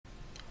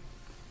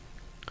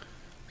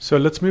So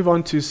let's move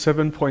on to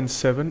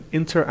 7.7,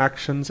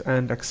 interactions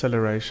and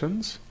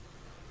accelerations.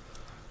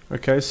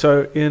 Okay,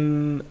 so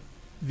in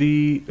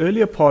the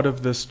earlier part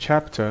of this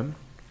chapter,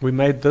 we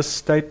made this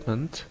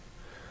statement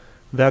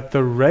that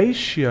the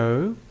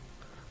ratio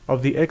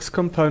of the x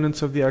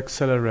components of the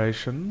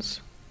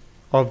accelerations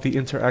of the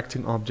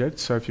interacting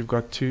objects, so if you've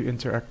got two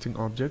interacting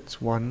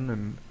objects, 1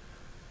 and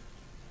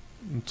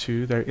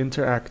 2, they're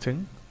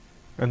interacting,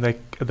 and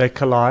they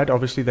collide,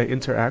 obviously they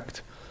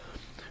interact.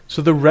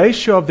 So the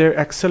ratio of their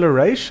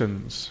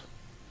accelerations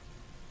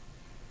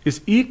is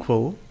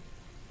equal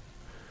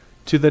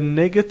to the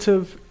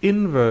negative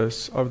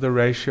inverse of the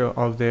ratio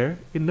of their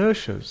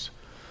inertias.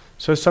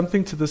 So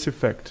something to this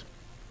effect.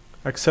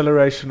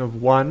 Acceleration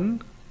of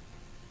 1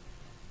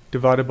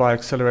 divided by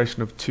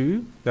acceleration of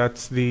 2,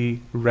 that's the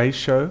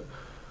ratio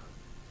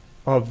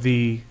of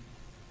the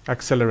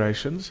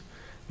accelerations,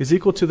 is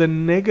equal to the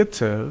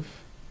negative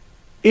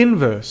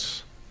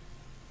inverse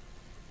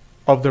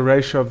of the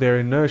ratio of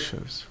their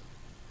inertias,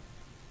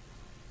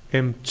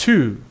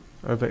 m2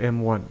 over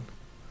m1.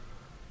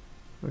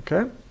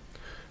 Okay?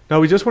 Now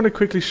we just want to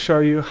quickly show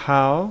you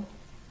how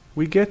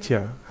we get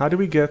here. How do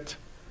we get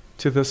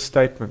to this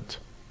statement?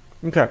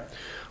 Okay.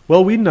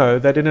 Well, we know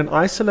that in an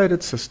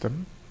isolated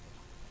system,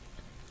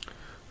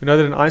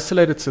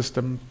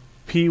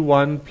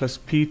 P1 plus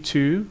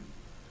P2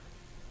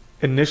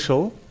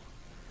 initial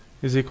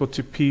is equal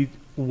to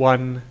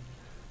P1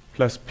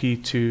 plus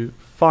P2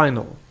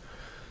 final.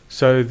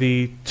 So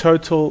the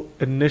total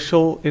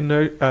initial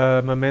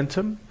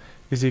momentum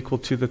is equal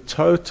to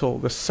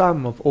the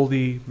sum of all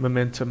the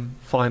momentum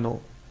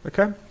final.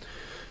 Okay?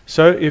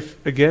 So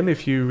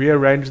if you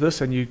rearrange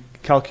this and you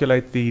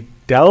calculate the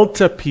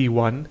delta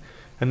P1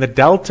 and the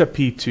delta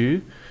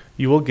P2,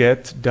 you will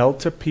get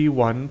delta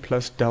P1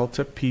 plus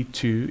delta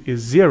P2 is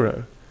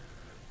 0.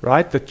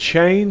 Right? The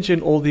change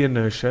in all the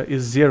inertia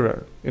is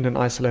 0 in an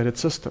isolated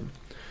system.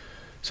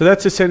 So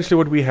that's essentially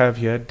what we have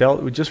here.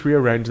 We just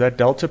rearrange that.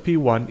 Delta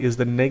P1 is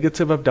the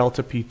negative of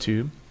delta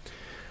P2.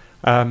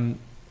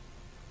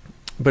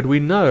 But we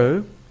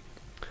know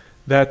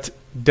that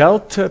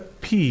delta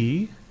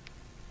P...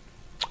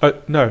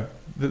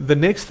 the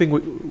next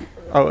thing...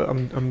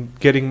 I'm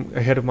getting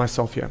ahead of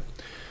myself here.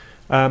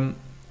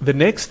 The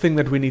next thing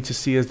that we need to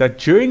see is that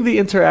during the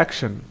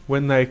interaction,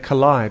 when they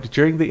collide,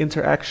 during the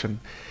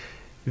interaction,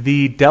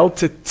 the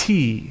delta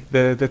t,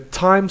 the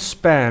time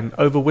span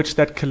over which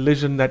that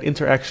collision, that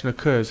interaction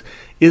occurs,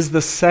 is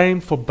the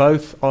same for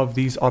both of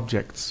these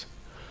objects.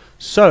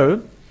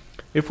 So,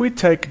 if we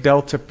take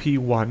delta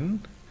P1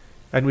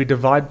 and we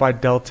divide by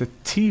delta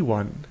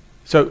T1,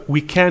 so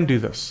we can do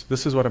this.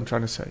 This is what I'm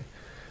trying to say.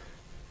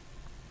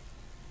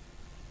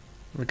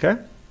 Okay?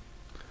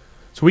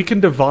 So we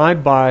can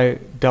divide by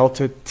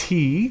delta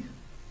T,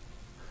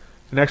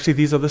 and actually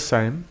these are the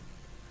same.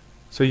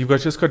 So you've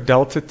just got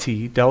delta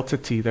T,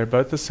 they're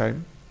both the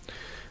same.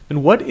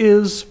 And what do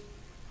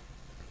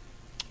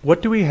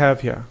we have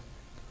here?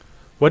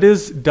 What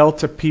is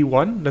delta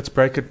P1? Let's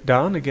break it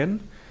down again.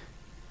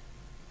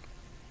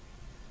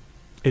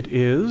 It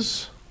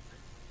is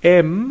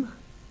M1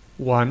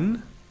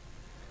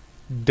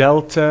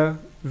 delta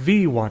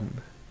V1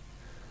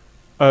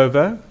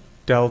 over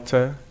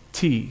delta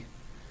T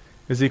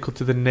is equal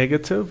to the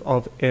negative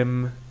of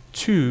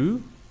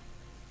M2,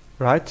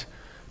 right?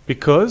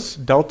 Because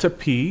delta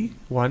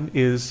P1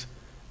 is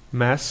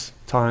mass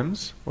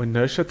times, or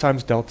inertia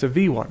times delta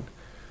V1.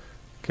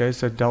 Okay,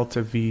 so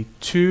delta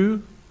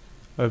V2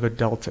 over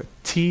delta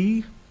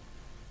T.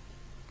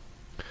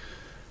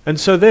 And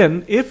so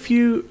then,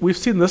 we've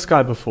seen this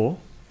guy before,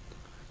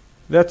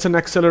 that's an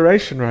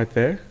acceleration right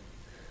there.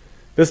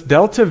 This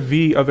delta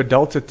V over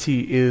delta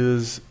T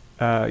is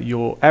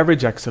your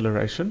average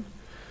acceleration.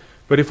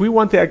 But if we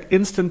want the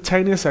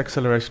instantaneous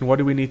acceleration, what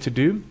do we need to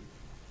do?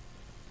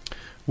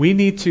 We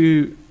need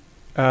to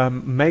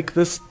make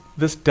this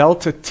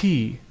delta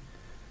T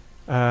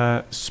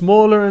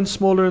smaller and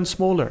smaller and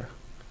smaller.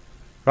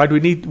 Right? We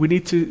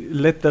need to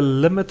let the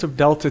limit of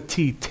delta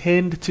T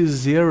tend to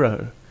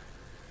 0.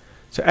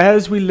 So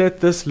as we let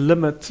this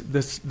limit,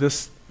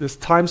 this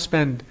time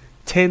span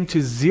tend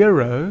to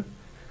 0,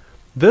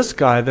 this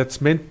guy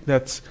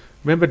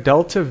remember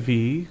delta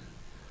V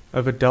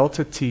over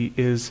delta T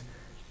is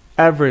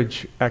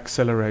average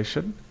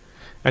acceleration.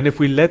 And if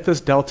we let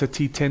this delta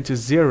T tend to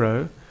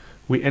 0,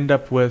 we end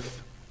up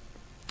with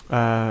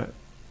dv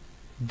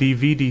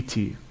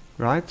dt,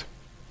 right?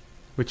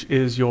 Which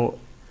is your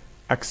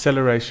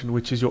acceleration,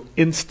 which is your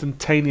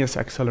instantaneous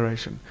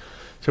acceleration.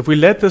 So if we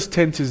let this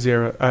tend to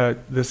 0,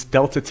 this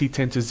delta T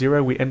tend to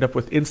 0, we end up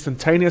with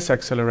instantaneous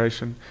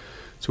acceleration.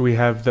 So we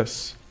have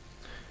this.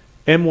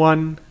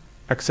 M1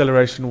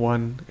 acceleration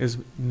 1 is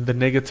the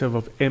negative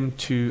of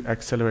M2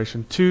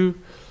 acceleration 2.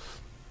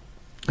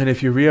 And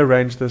if you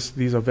rearrange this,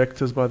 these are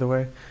vectors by the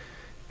way,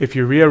 if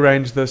you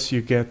rearrange this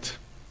you get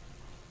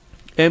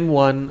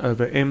M1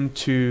 over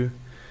M2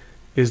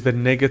 is the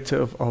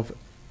negative of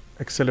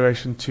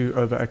acceleration 2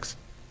 over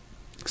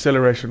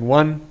acceleration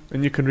 1,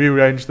 and you can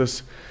rearrange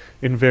this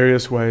in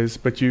various ways,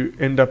 but you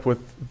end up with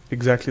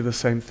exactly the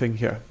same thing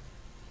here.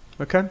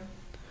 Okay?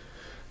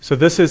 So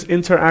this is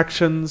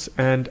interactions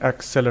and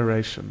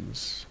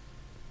accelerations.